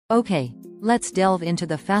Okay, let's delve into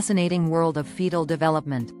the fascinating world of fetal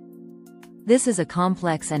development. This is a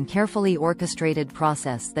complex and carefully orchestrated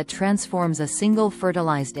process that transforms a single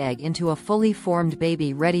fertilized egg into a fully formed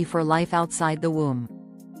baby ready for life outside the womb.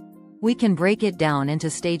 We can break it down into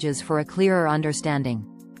stages for a clearer understanding.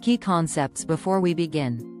 Key concepts before we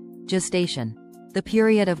begin. Gestation. The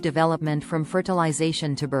period of development from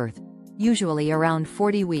fertilization to birth, usually around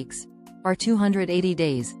 40 weeks, or 280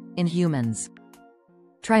 days, in humans.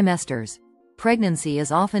 Trimesters. Pregnancy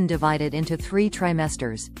is often divided into 3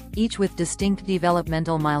 trimesters, each with distinct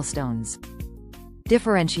developmental milestones.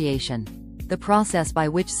 Differentiation. The process by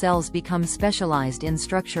which cells become specialized in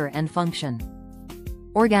structure and function.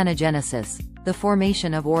 Organogenesis. The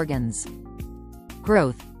formation of organs.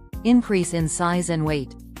 Growth. Increase in size and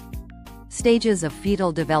weight. Stages of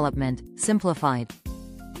fetal development, simplified.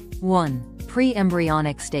 1.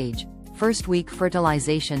 Pre-embryonic stage. First week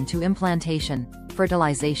fertilization to implantation,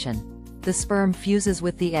 fertilization. The sperm fuses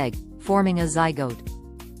with the egg, forming a zygote.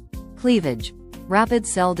 Cleavage. Rapid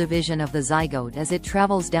cell division of the zygote as it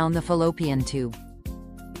travels down the fallopian tube.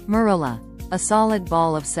 Morula. A solid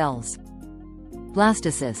ball of cells.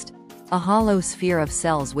 Blastocyst. A hollow sphere of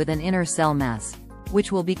cells with an inner cell mass,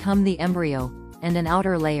 which will become the embryo, and an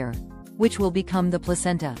outer layer, which will become the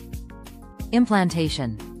placenta.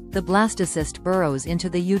 Implantation. The blastocyst burrows into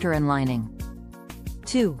the uterine lining.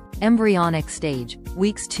 2. Embryonic stage,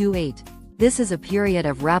 weeks 2-8. This is a period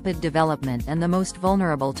of rapid development and the most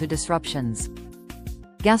vulnerable to disruptions.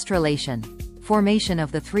 Gastrulation. Formation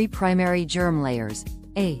of the 3 primary germ layers.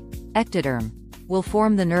 A. Ectoderm. Will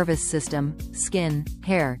form the nervous system, skin,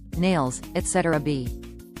 hair, nails, etc. B.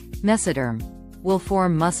 Mesoderm. Will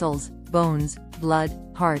form muscles, bones, blood,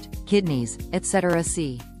 heart, kidneys, etc.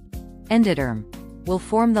 C. Endoderm. Will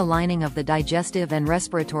form the lining of the digestive and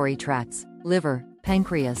respiratory tracts, liver,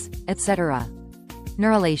 pancreas, etc.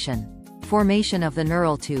 Neurulation. Formation of the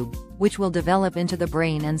neural tube, which will develop into the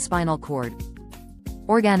brain and spinal cord.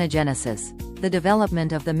 Organogenesis. The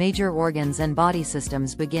development of the major organs and body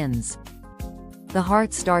systems begins. The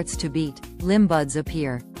heart starts to beat, limb buds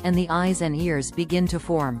appear, and the eyes and ears begin to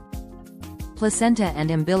form. Placenta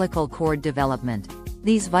and umbilical cord development.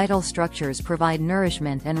 These vital structures provide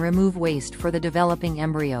nourishment and remove waste for the developing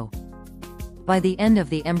embryo. By the end of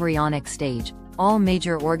the embryonic stage, all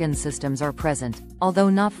major organ systems are present, although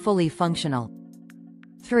not fully functional.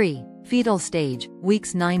 3. Fetal stage,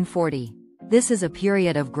 weeks 9-40. This is a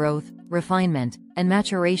period of growth, refinement, and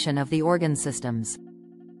maturation of the organ systems.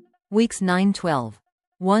 Weeks 9-12.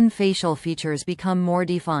 1. Facial features become more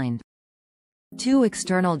defined. 2.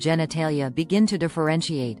 External genitalia begin to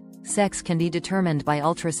differentiate. Sex can be determined by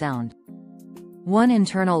ultrasound. 1.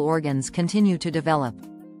 Internal organs continue to develop.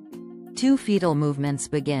 2. Fetal movements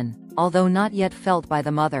begin, although not yet felt by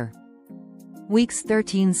the mother. Weeks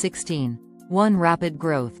 13-16. 1. Rapid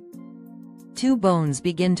growth. 2. Bones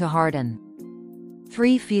begin to harden.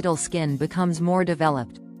 3. Fetal skin becomes more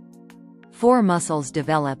developed. 4. Muscles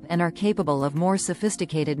develop and are capable of more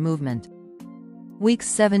sophisticated movement. Weeks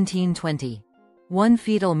 17-20. 1.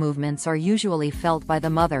 Fetal movements are usually felt by the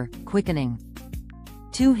mother, quickening.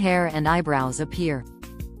 2. Hair and eyebrows appear.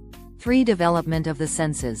 3. Development of the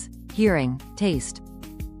senses, hearing, taste.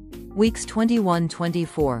 Weeks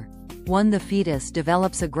 21-24. 1. The fetus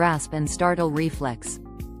develops a grasp and startle reflex.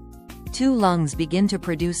 2. Lungs begin to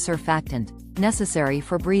produce surfactant, necessary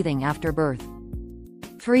for breathing after birth.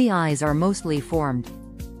 3. Eyes are mostly formed.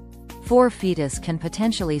 4. Fetus can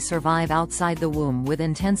potentially survive outside the womb with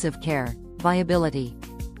intensive care. Viability.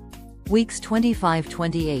 Weeks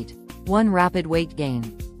 25-28. 1. Rapid weight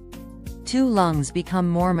gain. 2. Lungs become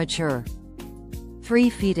more mature. 3.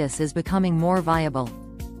 Fetus is becoming more viable.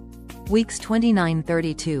 Weeks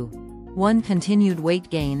 29-32. 1. Continued weight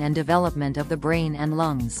gain and development of the brain and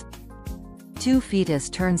lungs. 2. Fetus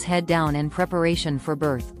turns head down in preparation for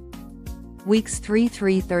birth. Weeks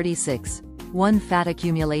 3-36. 1. Fat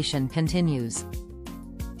accumulation continues.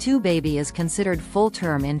 2. Baby is considered full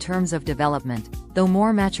term in terms of development, though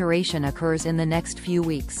more maturation occurs in the next few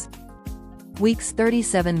weeks. Weeks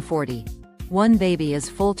 37-40. 1. Baby is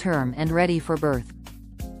full term and ready for birth.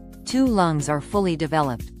 2. Lungs are fully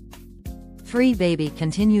developed. 3. Baby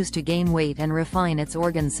continues to gain weight and refine its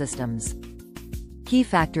organ systems. Key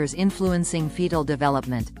factors influencing fetal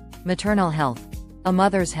development: maternal health. A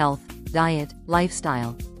mother's health, diet,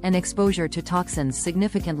 lifestyle, and exposure to toxins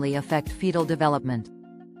significantly affect fetal development.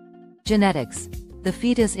 Genetics. The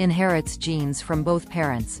fetus inherits genes from both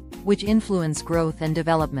parents, which influence growth and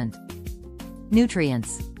development.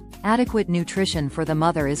 Nutrients. Adequate nutrition for the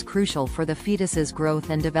mother is crucial for the fetus's growth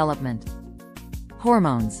and development.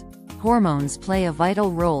 Hormones. Hormones play a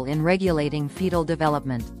vital role in regulating fetal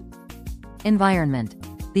development. Environment.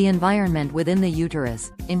 The environment within the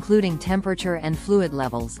uterus, including temperature and fluid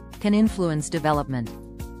levels, can influence development.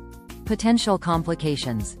 Potential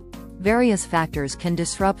complications. Various factors can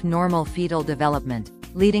disrupt normal fetal development,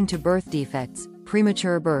 leading to birth defects,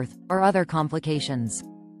 premature birth, or other complications.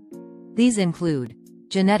 These include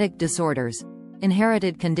genetic disorders.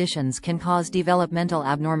 Inherited conditions can cause developmental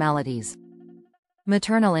abnormalities.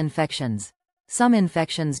 Maternal infections. Some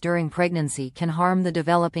infections during pregnancy can harm the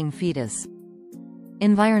developing fetus.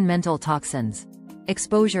 Environmental toxins.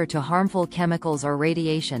 Exposure to harmful chemicals or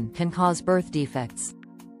radiation can cause birth defects.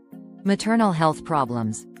 Maternal health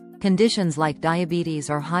problems. Conditions like diabetes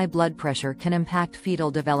or high blood pressure can impact fetal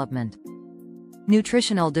development.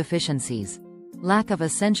 Nutritional deficiencies. Lack of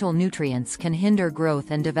essential nutrients can hinder growth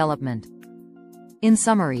and development. In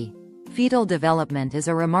summary, fetal development is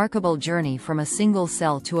a remarkable journey from a single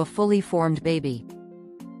cell to a fully formed baby.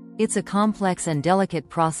 It's a complex and delicate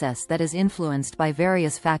process that is influenced by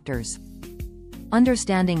various factors.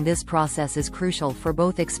 Understanding this process is crucial for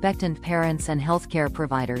both expectant parents and healthcare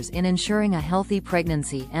providers in ensuring a healthy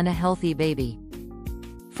pregnancy and a healthy baby.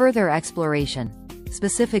 Further exploration.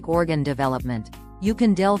 Specific organ development. You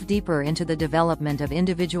can delve deeper into the development of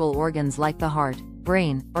individual organs like the heart,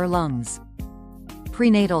 brain, or lungs.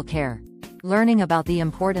 Prenatal care. Learning about the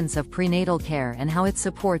importance of prenatal care and how it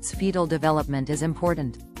supports fetal development is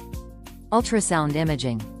important. Ultrasound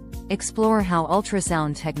imaging. Explore how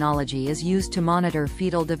ultrasound technology is used to monitor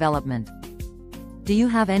fetal development. Do you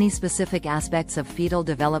have any specific aspects of fetal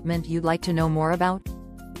development you'd like to know more about?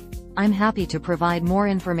 I'm happy to provide more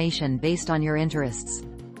information based on your interests.